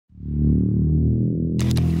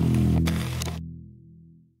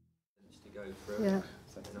Yeah.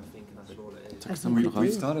 So then I'm thinking that's all it is. I think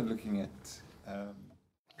We've started looking at...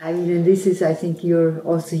 I mean, and this is, I think, your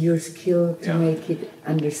skill to make it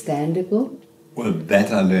understandable. Well,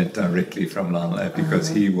 that I learned directly from Lionel because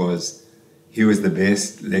he was the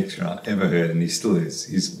best lecturer I ever heard, and he still is.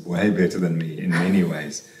 He's way better than me in many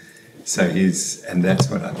ways. So and that's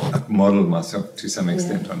what I've modeled myself to some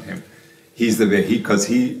extent on him. He's the best, because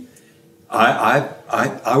I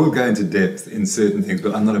will go into depth in certain things,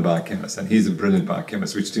 but I'm not a biochemist, and he's a brilliant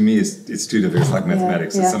biochemist, which to me it's too difficult. It's like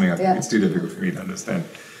mathematics. It's something it's too difficult for me to understand.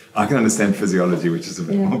 I can understand physiology, which is a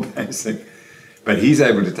bit more basic, but he's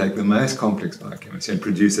able to take the most complex biochemistry and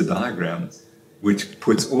produce a diagram which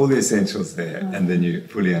puts all the essentials there, and then you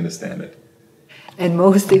fully understand it. And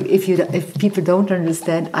most, if people don't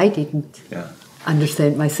understand, I didn't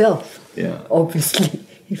understand myself. Yeah, obviously,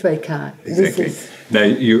 if I can't. Exactly. No,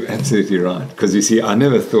 you're absolutely right. Because you see, I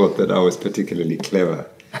never thought that I was particularly clever,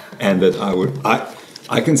 and that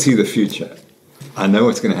I can see the future. I know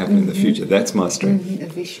what's going to happen in the future. That's my strength. A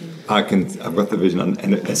vision. I've got the vision,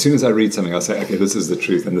 and as soon as I read something, I'll say, okay, this is the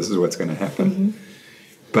truth, and this is what's going to happen.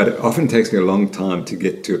 But it often takes me a long time to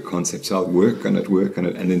get to a concept. So I'll work on it,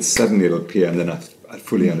 and then suddenly it'll appear, and then I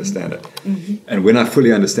fully understand it. And when I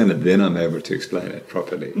fully understand it, then I'm able to explain it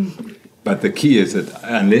properly. But the key is that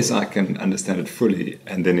unless I can understand it fully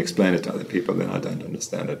and then explain it to other people, then I don't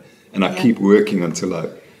understand it. And I keep working until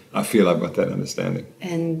I feel I've got that understanding.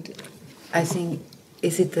 And I think,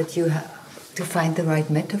 is it that you have to find the right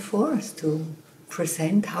metaphors to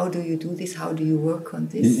present? How do you do this? How do you work on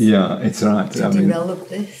this? Yeah, it's right. To develop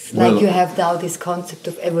this? Like you have now this concept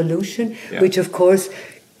of evolution, which of course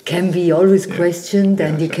can be always questioned,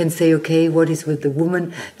 and you can say, okay, what is with the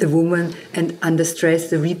woman, and under stress,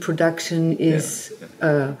 the reproduction is,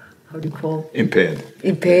 how do you call it?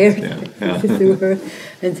 Impaired.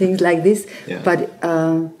 And things like this. But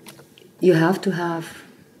you have to have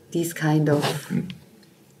these kind of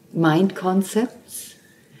mind concepts.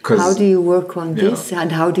 How do you work on this,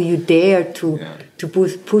 and how do you dare to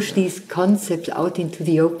push these concepts out into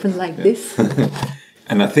the open like this?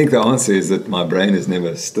 And I think the answer is that my brain is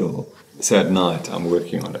never still. So at night I'm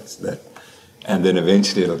working on it, and then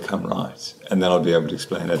eventually it'll come right, and then I'll be able to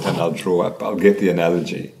explain it, and I'll get the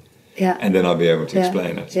analogy, and then I'll be able to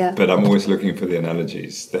explain it. But I'm always looking for the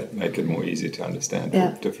analogies that make it more easy to understand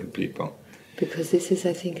for different people. Because this is,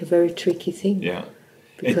 I think, a very tricky thing. Yeah.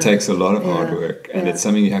 It takes a lot of hard work, and it's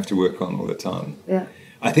something you have to work on all the time.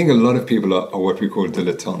 I think a lot of people are what we call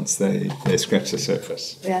dilettantes. They scratch the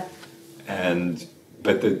surface.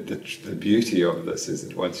 But the beauty of this is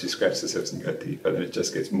that once you scratch the surface and go deeper, then it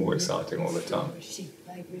just gets more exciting all the time.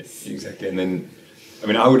 Exactly. And then, I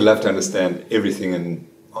mean, I would love to understand everything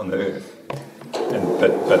on the earth,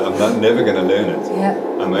 but I'm never going to learn it.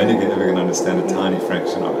 I'm only ever going to understand a tiny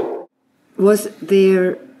fraction of it. Was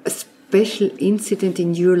there a special incident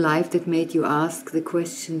in your life that made you ask the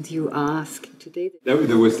questions you ask today?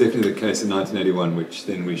 There was definitely the case in 1981, which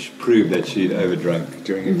then we proved that she'd overdrunk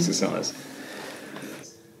during exercise.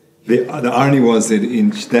 The irony was that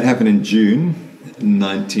that happened in June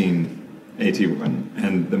 1981,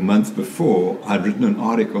 and the month before I'd written an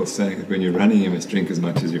article saying that when you're running you must drink as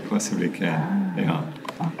much as you possibly can.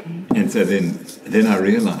 And so then I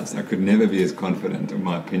realized I could never be as confident of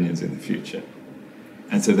my opinions in the future.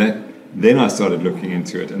 And so then I started looking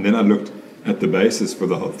into it, and then I looked at the basis for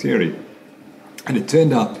the whole theory. And it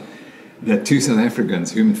turned out that two South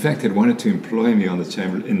Africans, who in fact had wanted to employ me on the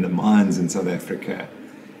chamber in the mines in South Africa,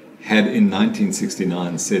 had in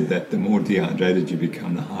 1969 said that the more dehydrated you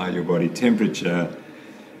become, the higher your body temperature,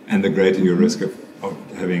 and the greater your risk of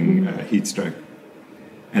having heat stroke.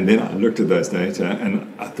 And then I looked at those data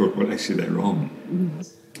and I thought, well, actually they're wrong.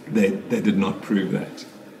 They did not prove that.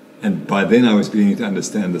 And by then I was beginning to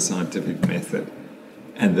understand the scientific method.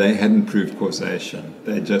 And they hadn't proved causation,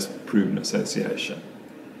 they just proved association.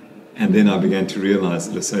 And then I began to realize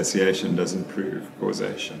that association doesn't prove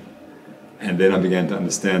causation. And then I began to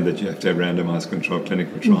understand that you have to have randomized controlled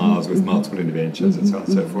clinical trials with multiple interventions and so on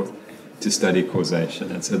and so forth to study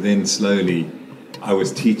causation. And so then slowly I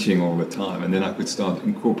was teaching all the time, and then I could start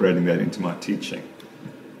incorporating that into my teaching.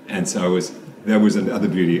 And so that was another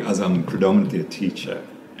beauty. As I'm predominantly a teacher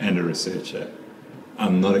and a researcher,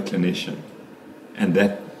 I'm not a clinician. And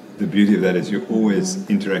the beauty of that is you're always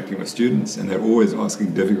interacting with students, and they're always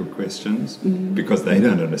asking difficult questions because they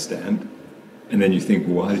don't understand. And then you think,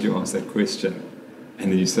 well, why did you ask that question? And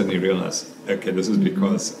then you suddenly realize, okay, this is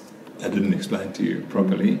because I didn't explain to you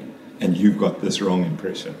properly, and you've got this wrong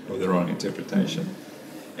impression or the wrong interpretation.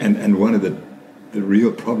 And one of the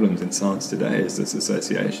real problems in science today is this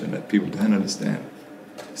association that people don't understand.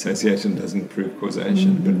 association doesn't prove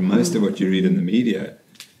causation, but most of what you read in the media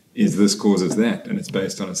is this causes that, and it's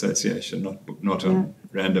based on association, not on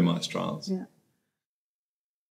randomized trials. Yeah.